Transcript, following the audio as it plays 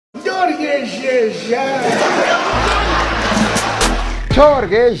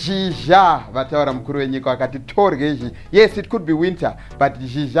torge zhizha vataura mukuru wenyika wakati torge zhizha. Yes, it could be winter, but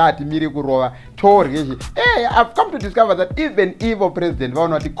zhizha hatimiri kurova. Torge zhizha. Hey, I've come to discover that even evil president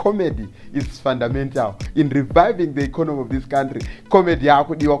vaona kuti comedy is fundamental in reviving the economy of this country. Comedy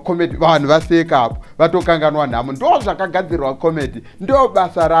yakudiwa, comedy vanhu vaseka apo vatokanganwa nhamo. Ndo zvakagadzirwa comedy, ndo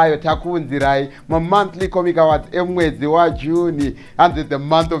basa rayo. Takuunzirai monthly comic awards emwedzi waJune, and the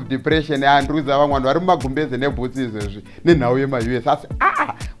month of depression. Andruza vamwe vanhu vari mumagumbeze nebhutsi izvezvi nenhau yema-US. Asi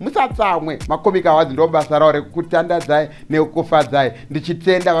musatsamwe, macomic awards ndo basa rao rekutandadzai nekufadzai.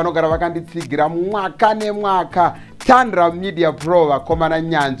 Ndichitenda vanogara vakanditsigira mwaka nemwaka. Tandra Media Pro vakomana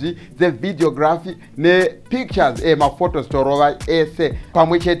nyanzvi dzevideography nepictures maphotos torova ese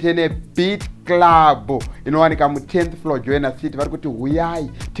pamwe chete neBeat Club inowanika mu10th floor Joiner City. Vari kuti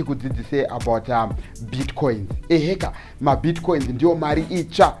huyai tikudzidzise about bitcoins. Eheka mabitcoins ndiyo mari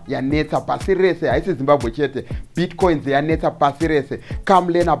itsva yanetsa pasi rese, haisi Zimbabwe chete. Bitcoins yanetsa pasi rese.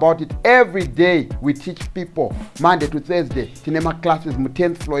 Come learn about it every day. We teach people Monday to Thursday. Tine maclasses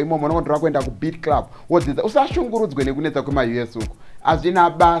mu10th floor imomo unokondora kuenda kuBeat Club wodzidza. Usashungurudzwe nekunetsa kwema-US uko, hazvina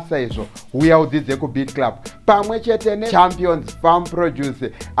basa izvo. Uya udzidze kuBeat Club pamwe chete neChampions Farm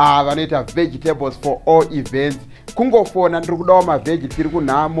Produce vanoita vegetables for all events. Kungofona ndiri kudawo mavheji tiri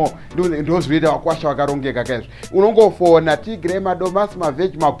kunhamo, ndozvinoita wakwasha wakarongeka kaizvo. Unongofona tigre madomasi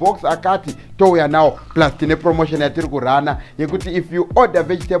mavheji mabox akati touya nawo. Plus tine promotion yatiri kurana yekuti if you order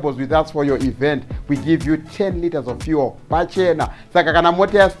vegetables with us for your event, we give you 10 liters of fuel pachena. Saka kana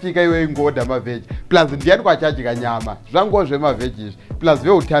mota yasvika iwe ingoorder mavheji. Plus ndiani kwachadya nyama, zvangowo zvemavheji izvi. Plus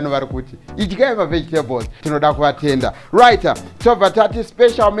veutano vari kuti idyai mavegetables, tinoda kuvatenda. Right, tobva tati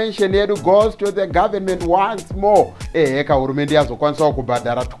special mention yedu goes to the government once more. Eheka hurumende yazokwanisawo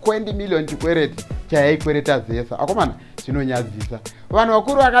kubhadhara 20 million chikwereti chayaikwereta Zesa. Akomana zvinonyadzisa. Vanhu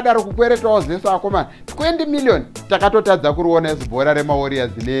vakuru vakadaro kukweretawo Zesa akomana 20 million. Takatotadza kuriona zibhora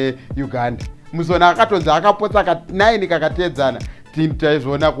remaWarriors neUganda. Musona akatonzi akapotsa 9 kakatedzana.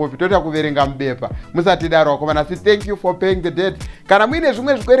 Taizvona kopi tota kuverenga mubepa. Musatidaro akomana. Si thank you for paying the debt. Kana muine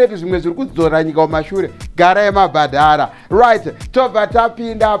zvimwe zvikwereti zvimwe zviri kudzora nyika mumashure, garai mabhadhara. Right, tobva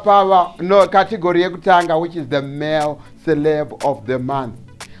tapinda pava no category yekutanga, which is the male celeb of the month.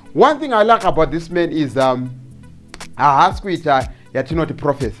 One thing I like about this man is haasi kuita yatinoti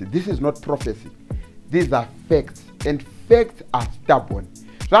prophecy. This is not prophecy. These are facts, and facts are stubborn.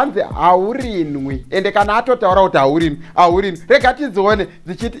 Zvanzi haurinwi, ende kana atotaura kuti haurinwi, rega tidzione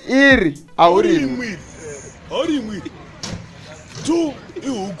dzichiti iri haurinwi. Haurinwi. 2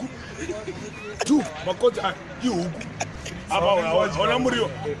 ihuku. 2 makota ihuku. Hauna muriwo.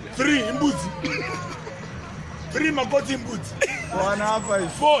 3 imbudzi. 3 makoti imbudzi.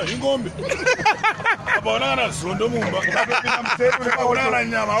 4 ingombe. Apa unangana zondo mumba. Unangana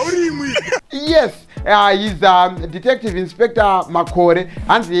nyama haurinwi. Yes, he's Detective Inspector Makore.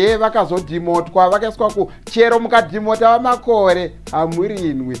 Hanzi ye vakazodhimotwa vakaiswa kuchero mukadhimota vaMakore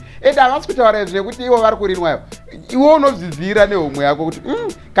hamurinwi. Ende havasi kutaura zvekuti ivo vari kurinwayo. Iwo unodzidzira nehomwe yako kuti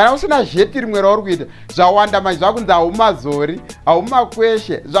kana usina zheti rimwe rauri kuita zvawanda manje zvakunzi haumazori,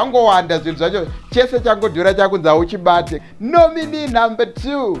 haumakweshe, zvangowanda zvinhu zvacho. Chese changodhura chakunzi hauchibate. Nominee number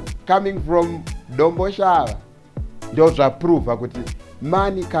 2 coming from Domboshava. Ndo zvaprova kuti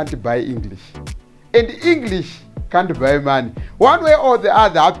money can't buy English, and English can't buy money. One way or the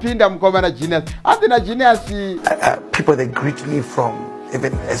other, apinda mkomana genius. Athena genius. People they greet me from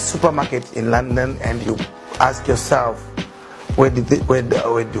even a supermarket in London, and you ask yourself, where do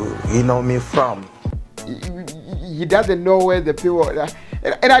you know me from? He doesn't know where the people,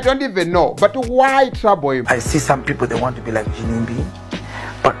 and I don't even know. But why trouble him? I see some people they want to be like Jinimbi,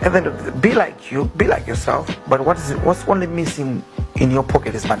 but even be like you, be like yourself. But what's only missing in your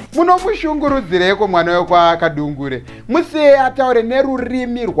pocket is money. Munomushungurudzireko mwana wekwa Kadungure. Museye ataure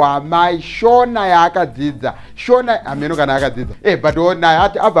nerurimi rwamai Shona yaakadzidza. Shona ameno kana akadzidza. But ona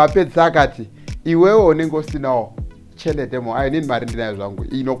ati abva apedza akati iwewe unenge usinawo cheletemo. I need mari ndinayo zvangu.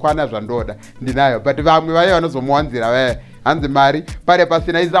 Inokwana zvandoda ndinayo. But vamwe vaye vanozomuwanzira vaye hanzi mari pare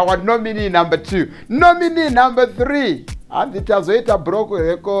pasina. Is our nominee number 2. Nominee number 3. Hanzi tazoita Broke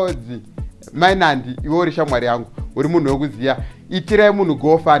Records. Mainandi iwe uri shamwari yangu, uri munhu wekuziya. Itirai munhu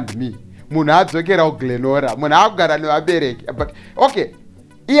GoFundMe. Munhu adzokera kuGlenora, munhu akugara nevabereki. But okay,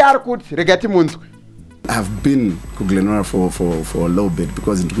 iye ari kuti rega timunzwe. I've been to Glenora for a little bit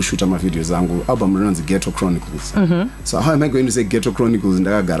because into kushuta mavideos angu album runs Ghetto Chronicles. So how am I going to say Ghetto Chronicles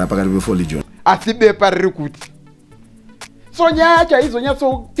ndakagara pakati peFolly John? Asi bepa riri kuti so nyaya yacho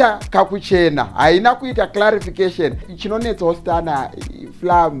haizonyatsoita kakuchena, haina kuita clarification. Chinonetsawo stana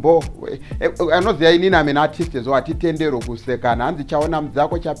Flambo anoziva inini amene artist zo hatitendero kusekana, hanzi chaona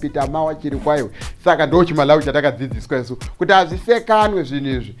mudzako chapita mawa chiri kwaiwe. Saka ndo chimalau chatakadzidziswa isu kuti hazvisekanwe zvinhu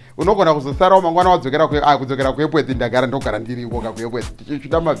izvi. Unogona kuzosarawo mangwana wadzokera kudzokera kuepwedzi, ndagara ndogara ndiriko kakuepwedzi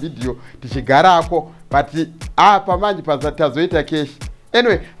tichichuta mavhidhiyo tichigarako, but apa manje tazoita keshi.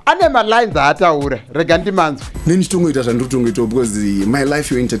 Anyway, ane malines aataura, rega ndimanzwe. Nini chitongoita zvandiri kutongoitawo because my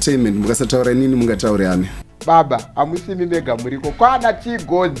life your entertainment, mukasataura nini mungatauriane? Baba, hamusimi mega muriko, kwana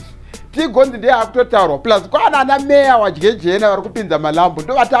T-Gonzi. T-Gonzi ndiye akutotaurwa, plus kwana ana meya wadyejena vari kupinza malambo,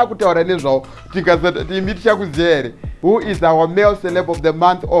 ndo vataakutaura nezvavo timi tichakuziya here. Who is our male celeb of the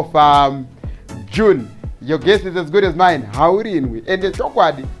month of June? Your guess is as good as mine. Hauri inwi. Ende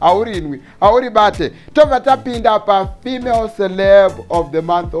chokwadi. Hauri inwi. Hauri bate. Tova tapinda pa female celeb of the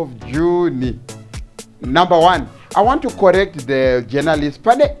month of June. Number 1. I want to correct the journalist.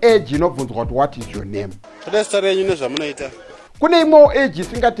 Pane age inobvunzwa kuti what is your name? Kune imwewo age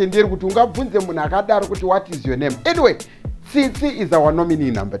isingatenderi kuti ungabvunze munhu akadaro kuti what is your name. Anyway, Tsitsi is our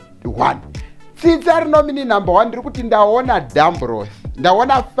nominee number 1. Tsitsi ari nominee number 1. Ndiri kuti ndaona Dambros.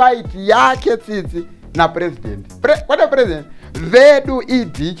 Ndaona fight yake Tsitsi na president. Kwata president vedu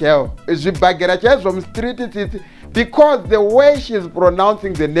ED cheo zvibhagera chaizvo mustreet Tsitsi because the way she is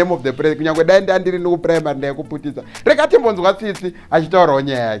pronouncing the name of the president kunyangwe dai ndandiri nekuprimary ndayekuputisa rekatimbonzwa Tsitsi achitaurawo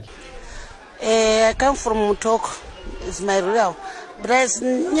nyaya yake. I come from Mutoko, it's my rural, but as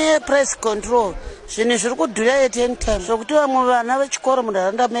near press control zvinhu zviri kudhura at any time zvokuti vamwe vana vechikoro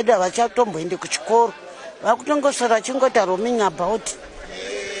munharaunda medu havachatomboendi kuchikoro, vakutongosvara vachingota roaming about.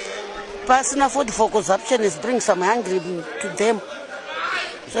 Pasina food for consumption is bring some hungry to them.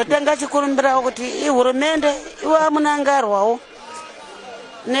 So tanga chikurumbira kuti ihurumende iwa munangarwawo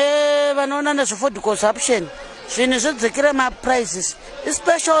ne vanoona nezve food consumption zvinhu zvidzikira ma prices,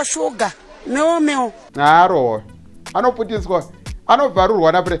 especially sugar, meal. Aro anoputiswa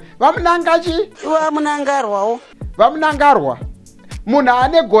anovharurwa na vamunangachi iwa munangarwawo vamunangarwa munhu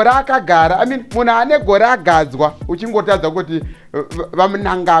ane gore akagara, munhu ane gore agadzwa uchingotadza kuti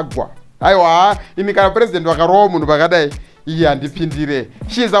vamunangagwa. Aiwa, ini kana president wakarowa munhu vakadai, iye handipindire.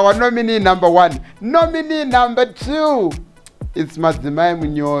 She is our nominee number 1. Nominee number 2 it's Madzimai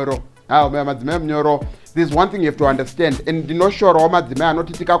Munyoro. Madzimai Munyoro, there's one thing you have to understand, and ndinoshorawo madzimai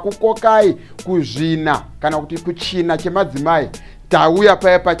anoti tikakukokai kuzvina kana kuti kuchina chemadzimai tauya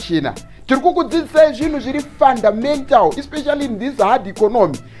paya pachina. Tiri kukudzidzisai zvinhu zviri fundamental, especially in this hard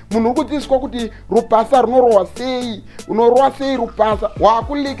economy. Munhu uri kudzidziswa kuti rupasa runorohwa sei, unorohwa sei rupasa,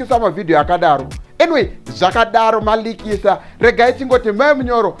 waakulikisa mavhidhiyo akadaro. Anyway, zvakadaro malikisa, regai tingoti Mai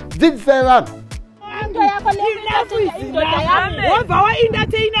Munyoro, dzidzisai vanhu. Wobva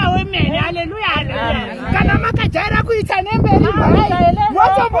waentertaina wemene, haleluya haleluya. Kana makajaira kuita nemberi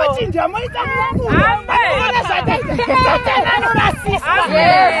motombochinja moita mukuru. Amen. Satana norasisa.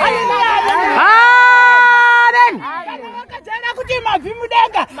 Haleluya. Amen. Kana makajaira kuti mavhi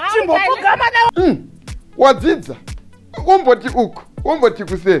mudenga chimbopugama na wadzidza umboti uku umboti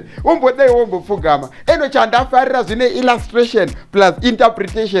kuseri umbodai umbopfugama. Eno chandafarira zvine illustration plus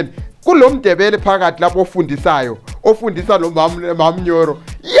interpretation kulo mudebele phakathi lapho ofundisa noMamunyoro.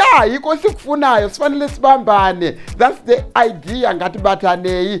 Yeah, iko sikufunayo sifanele sibambane. That's the idea,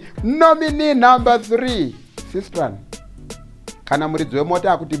 ngatibatanei. Nominee number 3 Sistran. Kana muridzi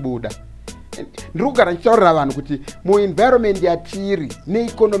wemota akuti buda. Ndiri kugara ndichitaurira vanhu kuti muenvironment yatiri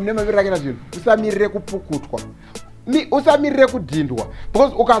neeconomy nemaviriro zvinhu usamirire kupukutwa, usamirire kudhindwa,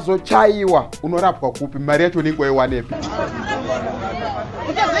 because ukazochaiwa unorapwa kupi, mari yacho unenge waiwanepi.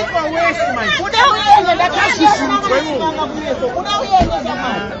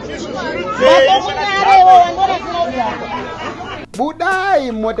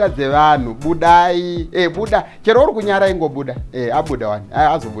 Budai mota dzevanhu, budai, buda, chero uri kunyara ingobuda, abuda wani,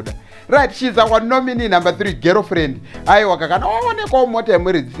 azobuda. Right, she's our nominee number 3, girlfriend. Aiwa kakana waonekwa mota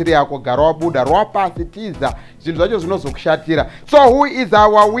yemuridzi yako, gara wabuda, rwapasi, tiza, zvinhu zvacho zvinozokushatira. So who is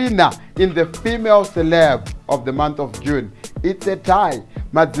our winner in the female celeb of the month of June? It's a tie.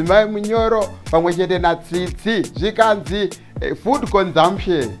 Madzimai Munyoro pamwe chete naTsitsi, zvikanzi food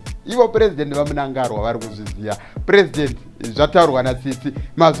consumption. Ivo president vamunangarwa vari kuzviziva. President zvataurwa naTsitsi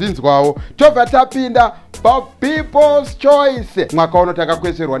mazvinzwawo. Tobva tapinda paPeople's Choice. Mwaka uno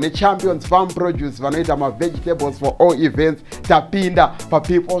takakwezverwa neChampions Farm Produce vanoita vegetables for all events. Tapinda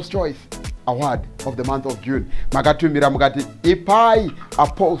paPeople's Choice Award of the month of June. Makatumira mukati Ipai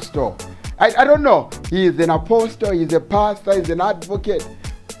Apostle. I don't know. He is an apostle, he is a pastor, he is an advocate.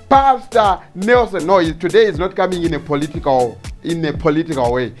 Pastor Nelson. No, today is not coming in a political in a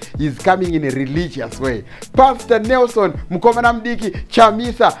political way. He's coming in a religious way. Pastor Nelson mukomana mudiki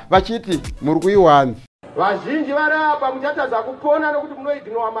Chamisa vachiti muri kuiwanza. Vazhinji varapa muchatadza kupona nokuti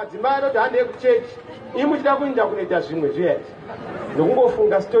munoignora madzimai anoti hande kuchechi. Imi muchida kuinda kunoita zvimwe zviya.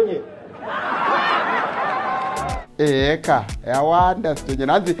 Nokungofunga sitonye. Eka, yawanda sitonye.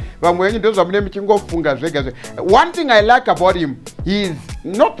 Nanzi vamwe wenyu ndozva mune muchingofunga zvega zvega. One thing I like about him, he is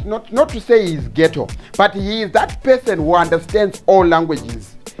not to say he is ghetto, but he is that person who understands all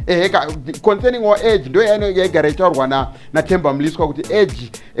languages. Concerning our age, ndo yaigara ichitaurwa naTemba Mliswa kuti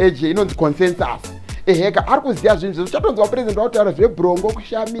age inonzi consensus. Ari kuziya zvinhu zvichatonzwa president wataura zvebrongo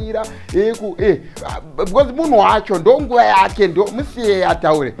kushamira because munhu wacho ndonguva yake ndo musiye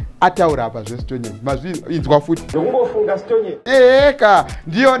ataura apa zvesitonyeni mazvinzwa futi ndokungofunga sitonyeni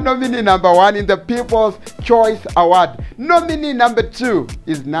ndiyo nominee number 1 in the People's Choice Award. Nominee number 2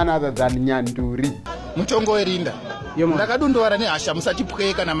 is none other than Nyanduri. Mutongo werinda ndakadondora nehasha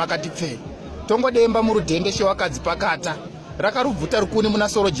musatipweye kana makatipfeye tongodemba murudhende shewakadzi pakata rakarubvuta rukuni muna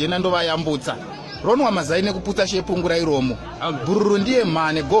soro jena ndovayambutsa ronwa mazai nekuputsa shepungura iromo bhururu ndiye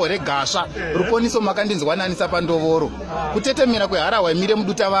mhane goho regasva ruponiso makandinzwananisa pandovoro kutetemera kweharawa imire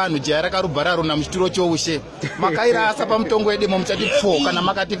muduta vanhu jaya rakarubva rarona muchituro choushe makairasa pamutongo wedemo muchati pfo kana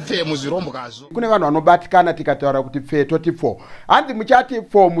makati pfe muzvirombwazvo. Kune vanhu vanobatikana tikataura kuti pfe toti pfo hanzi muchati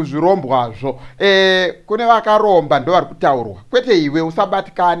pfo muzvirombwazvo. Kune vakaromba ndo vari kutaurwa kwete iwe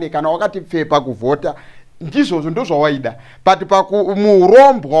usabatikane kana wakati pfe pakuvhota ndizvozvo ndozvawaida but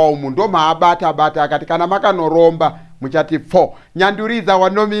pamurombwa umu ndo maabata akati kana makanoromba muchati pfo. Nyanduri is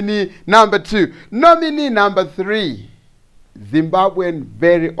our nominee number 2. Nominee number 3, Zimbabwean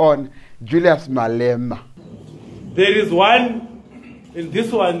very own Julius Malema. There is one, and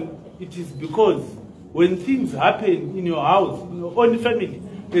this one, it is because when things happen in your house, in your own family,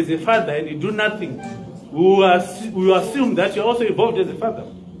 as a father, and you do nothing, we assume that you're also involved as a father.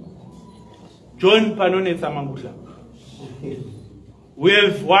 John Panone Samangula. We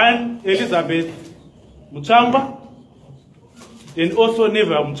have one, Elizabeth Muchangwa, and also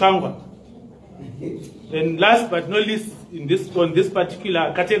Neva Muchangwa. And last but not least, on this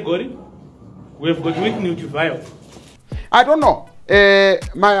particular category, we have got Whitney Uchivayo. I don't know.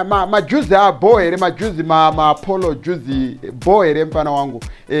 My juicy boy, my juicy my Apollo juicy boy, mpana wangu.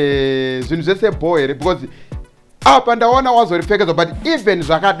 Zunzese boy because up and down was reflected, but even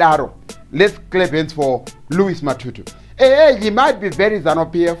Zakadaro. Let's clap hands for Louis Matutu. He might be very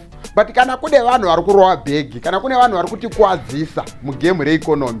ZANU-PF, but kana kune vanhu vari kurova bhegi, kana kune vanhu vari kutikwadzisa mugame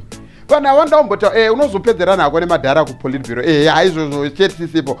reeconomy. Kana wanda umbota unozopedzera nako nemadhara kupolitburo. Haizvozvo chete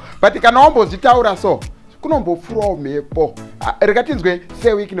sisipo. But kana wambozvitaura so, kunombofurawo mhepo. Rekatinzwe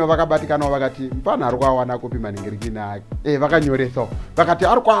sewiki no vakabatikanawo vakati mfana ari kuawana kupi maningirikini ake. Vakanyoresawo. Vakati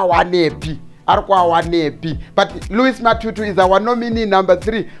ari kuawanepi. But Louis Matutu is our nominee number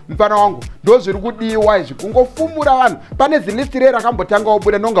 3. Mfana wangu ndo zviri kudiwa izvi kungofumura vanhu pane zilistire rakambotanga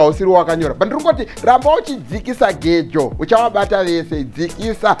obuda nonga usiri wakanyora but ndingoti ramba uchidzikisa gejo uchavabata vese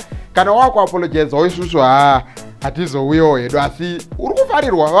dzikisa kana wako apologize isusu hatizouyawo hedu asi uri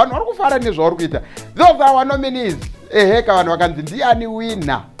kufarirwa vanhu vari kufara nezvauri kuita. Those are our nominees. Vanhu vakanzi ndiani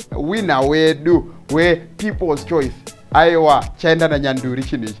winner wedu we-People's Choice. Aiwa chaenda na Nyanduri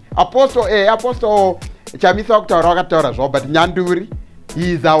chinhu ichi. Apostle Chamisa wakutaura wakataura zvavo but Nyanduri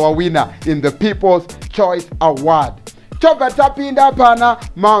he is our winner in the People's Choice Award. Tobva tapinda pana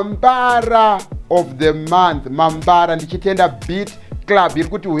Mambara of the month. Mambara ndichitenda Beat Club iri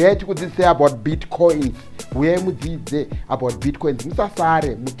kuti uyai tikudzidzisei about bitcoins. Uyai mudzidze about bitcoins.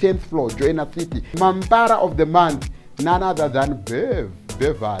 Musasare mu 10th floor Joiner City. Mambara of the month none other than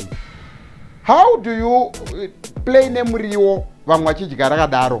Beval. How do you play nemuriwo vamwe vachidya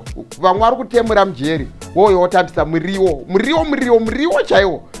rakadaro? Vamwe vari kutemura mujeri woyo wotambisa muriwo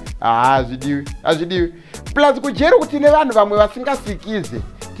chaiwo. Hazvidiwi. Plus kujeri kuti tine vanhu vamwe vasingasikize.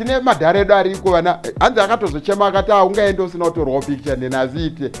 Tine madhara edu ariko vana hanzi akatozochema akati ungaenda usina kutorwawo picture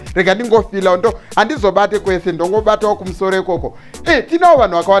nenaziite rega ndingofila ndo handizobate kwese ndongobatawo kumusoro ikoko. Tinawo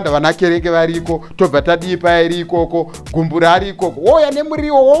vanhu vakawanda vanakereke variko tobva tadipa iri ikoko gumbura ari ikoko woya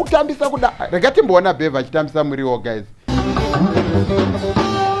nemuriwo woutambisa kuda rega timboona Beva achitambisa muriwo guys.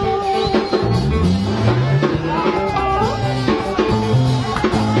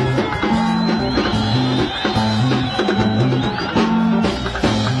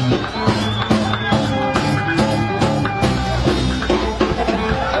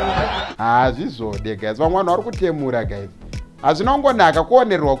 Hazvizode guys, vamwe vanhu vari kutemura guys. Hazvinongonaka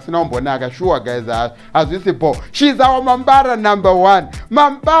kuonerwa kusina kumbonaka sure guys hazvisipo. She's our Mambara number 1.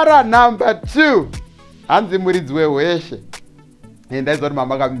 Mambara number 2 hanzi muridzi wehweshe ndaizoti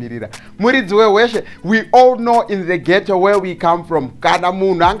mama akamirira muridzi weweshe. We all know in the ghetto where we come from, kana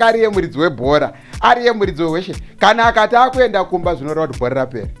munhu anga ariye muridzi webhora ariye muridzi weweshe kana akati akuenda kumba zvinoreva kuti bhora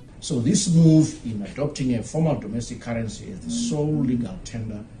rapera. So this move in adopting a formal domestic currency as the sole legal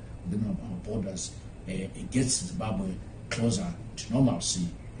tender within our borders gets Zimbabwe closer to normalcy,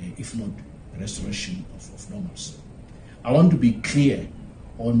 if not restoration of normalcy. I want to be clear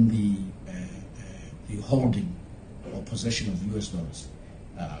on the holding or possession of US dollars.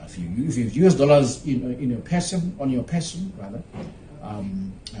 If you have US dollars in your person, on your person rather,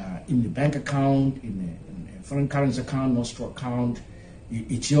 in the bank account, in a foreign currency account, nostro account,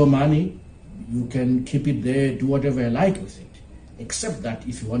 it's your money. You can keep it there, do whatever you like with it. Except that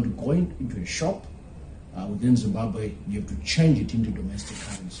if you want to go into a shop within Zimbabwe, you have to change it into domestic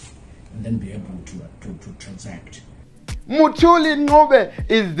currency and then be able to transact. Mutuli Ncube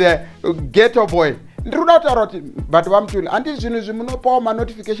is the ghetto boy. Ndikuda kutaura kuti but vamutuli handi zvinhu zvimunopawo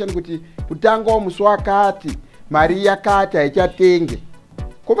manotification kuti kutangawo musi wakati mari yakati haichatenge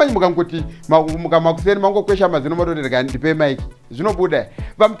komanyi mukangoti mukamakuseni mangokwesha mazino matoti rega ndipe maiki zvinobuda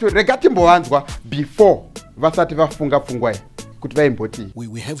vamutuli rega timbovanzwa before vasati vafunga pfungwa kuti vaimboti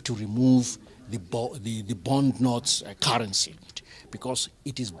we have to remove the bond notes currency because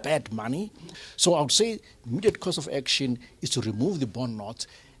it is bad money. So I would say immediate course of action is to remove the bond notes.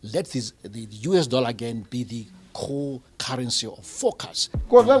 Let the US dollar again be the core currency of focus.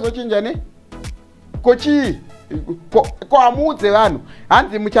 Ko amuudze vanhu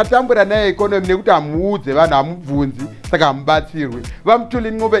hanzi muchatambura naye economy nekuti amuudze vanhu amubvunzi saka hamubatsirwi.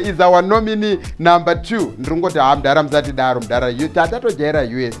 Vamutuli Ncube is our nominee number 2. Ndringoti mudhara musati daro mudhara tatatojaira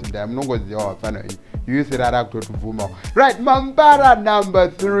US mudhara munongoziva wafana US rara kutotubvuma. Right, Mambara number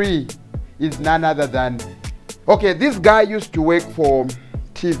 3 is none other than, okay, this guy used to work for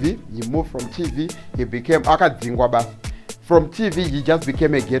TV. He moved from TV, he became akadzingwa basi. From TV he just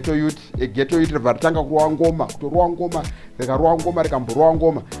became a ghetto youth. Vartanga kuroa ngoma, kutorua ngoma, rikaroa ngoma, rikamborua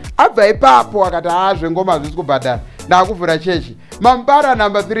ngoma. Abva ipapo akati zvengoma hazvisi kubhadhara ndakuvhura chechi. Mambara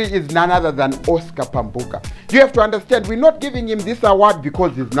number 3 is none other than Oscar Pambuka. You have to understand, we're not giving him this award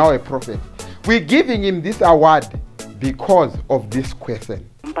because he's now a prophet. We're giving him this award because of this question.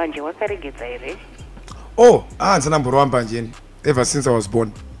 Mbanje wakaregedza here? Oh, handina mborwa Mbanje ever since I was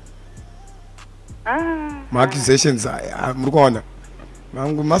born. My accusations muri kuona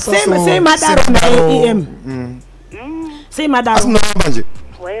say madaro na EM say madaro asina Mbanje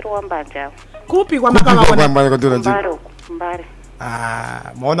wairwa Mbanje kupi kwa makavaona Mbare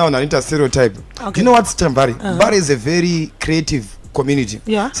maona unaita stereotype. Okay. You know what's Mbare? Mbare is a very creative community.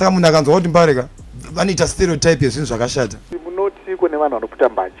 Yeah. Saka munhu akanzwa kuti Mbare ka vanoita stereotype yezvinhu zvakashata. Munoti kune vanhu vanoputa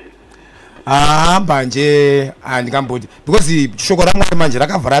Mbanje. Mbanje handikamboti because shoko raMwari manje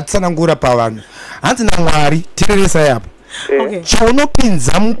rakavhara tsanangura pavanhu. Hanzi naMwari tireresa yapo.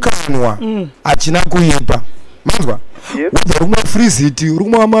 Chaunopinza mukanwa achina kuipa. Manzwa? Uri kumwa friziti, uri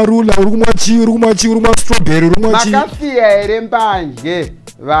kumwa marula, uri kumwa chii, uri kumwa chii, uri kumwa strawberry, uri kumwa chii. Makasiya here Mbanje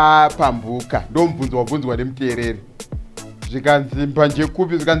vaPambuka ndomubvunzo wabvunzwa nemuteereri. Zvikanzi Mbanje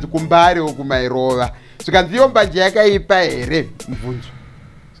kupi, zvikanzi kuMbare kumairova, zvikanzi iyo Mbanje yakaipa here mubvunzo,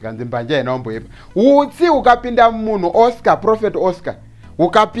 zvikanzi Mbanje haina kumboipa. Utsi ukapinda munhu Oscar, Prophet Oscar,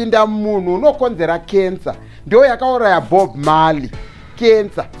 ukapinda munhu unokonzera cancer, ndio yakauraya Bob Marley.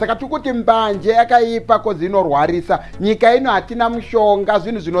 Cancer. Saka tukuti Mbanje yakaipa kozi inorwarisa. Nyika ino hatina mushonga,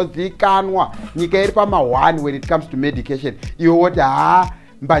 zvinhu zvinozikanwa. Nyika iri pama-1 when it comes to medication. Iwo woti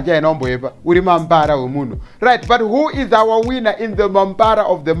Mbanje haina kumboipa, uri Mambara wemunhu. Right, but who is our winner in the Mambara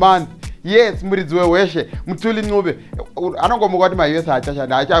of the month? Yes, muridzi weweshe, Mutuli Ncube. Anongomuka kuti ma-US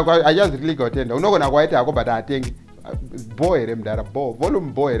hachashanda, hachaziri legal tender. Unogona kwaita hako but hatengi. Bo here mudhara, bo.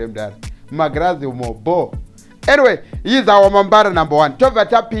 Volume bo here mudhara. Magrazi umo, bo. Anyway, he is our Mambara number 1. Tova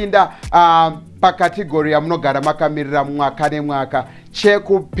tapinda pakategori yamunogara makamirira mwaka nemwaka.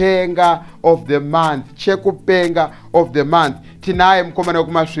 Chekupenga of the month. Chekupenga of the month. Tinaye mkomana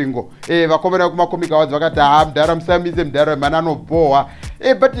wekumasvingo. Vakomana wekumakomika wadzi vakati mudhara musamize mudhara manano boha.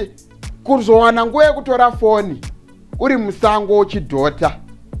 But kuzowana nguva yekutora foni uri musango uchidhota.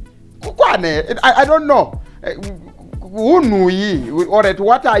 Kukwane, I don't know. Unhuyi, alright,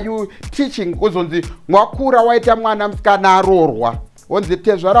 what are you teaching? Uzonzi mwakura waita mwana musikana arorwa. Onzi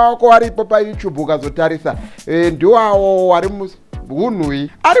tezvara wako waripo pa YouTube ukazotarisa. Ndiwawo wari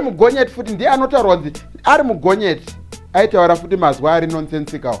unhuyi. Ari mugonyeti futi ndiye anotaura kunzi ari mugonyeti. Aitaura futi mazwa ari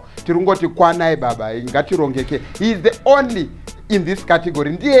nonsensical. Tirungoti kwanai baba, ngatirongeke. He is the only in this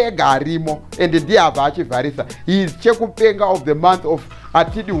category. Ndiye ega arimo and ndiye abva achivharisa. He is chekupenga of the month of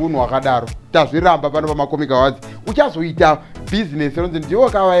atidi hunhu wakadaro. Tazviramba pano pamakomika awards. Uchazoita business ronzi ndiwo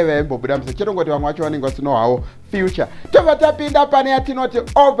kavaiva imbobuda muse chirongoti vamwe vacho vanenge vasino havo future. Tobva tapinda pane yatinoti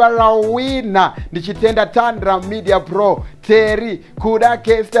overall winner ndichitenda Tandra Media Pro Terry kuda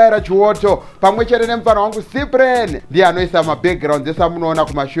K-Style Chiwoto pamwe chete nemufana wangu Cyprian ndiye anoisa mabackground esamunoona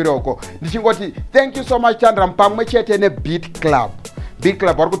kumashure uko. Ndichingoti thank you so much Tandra pamwe chete neBeat Club. Beat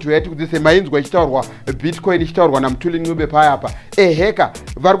Club vari kuti yeti kudzise mainzwa ichitaurwa Bitcoin ichitaurwa naMthuli Ncube payapa. Eheka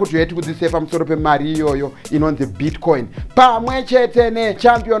vari kuti yeti kudzise pamusoro pemari iyoyo inonzi Bitcoin. Pamwe chete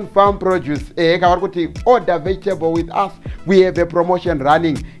neChampion Farm Produce. Eheka vari kuti order vegetable with us. We have a promotion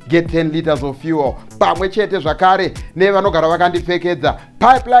running. Get 10 liters of fuel. Pamwe chete zvakare nevanogara vakandipfekedza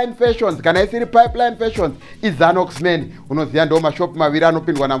Pipeline Fashions. Kana isiri Pipeline Fashions iZanoxman. Unoziva ndo mashopu maviri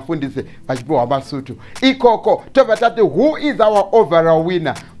anopindwa namufundisi vachipiwa masutu. Ikoko tobva tati who is our overall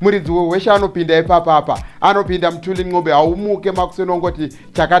winner. Muridzi weshe anopinda ipapapa anopinda Mthuli Ncube haumuke makusenongoti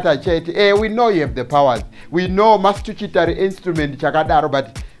chakata chete. We know you have the powers. We know masituchitari instrument chakadaro but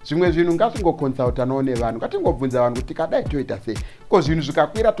zvimwe zvinhu ngatingoconsulta nevanhu ngatingobvunza vanhu kuti kadai toita sei ko zvinhu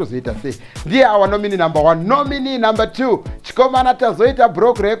zvikakwira tozoita sei. Ndiye our nominee number 1. Nominee number 2 chikomana tazoita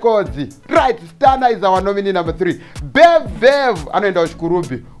Broke Records. Right, Stana is our nominee number 3. Bev anoenda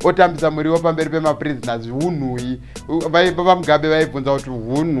kuchikurubi otambisa muriwo pamberi pemaprisoners. Hunhui vaipa Mugabe vaibvunza kuti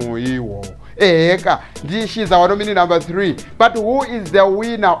hunhuiwo. Eheka she's our nominee number 3. But who is the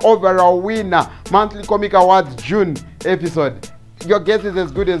winner, overall winner, Monthly Comic Awards June episode? Your guess is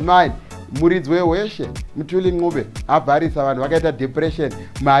as good as mine. Muridzi weshe Mthuli Ncube abharisa vanhu vakaita depression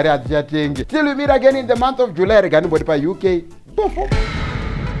mari hadzichatenge. Till we meet again in the month of July. Regani mbori pa UK. Bofo.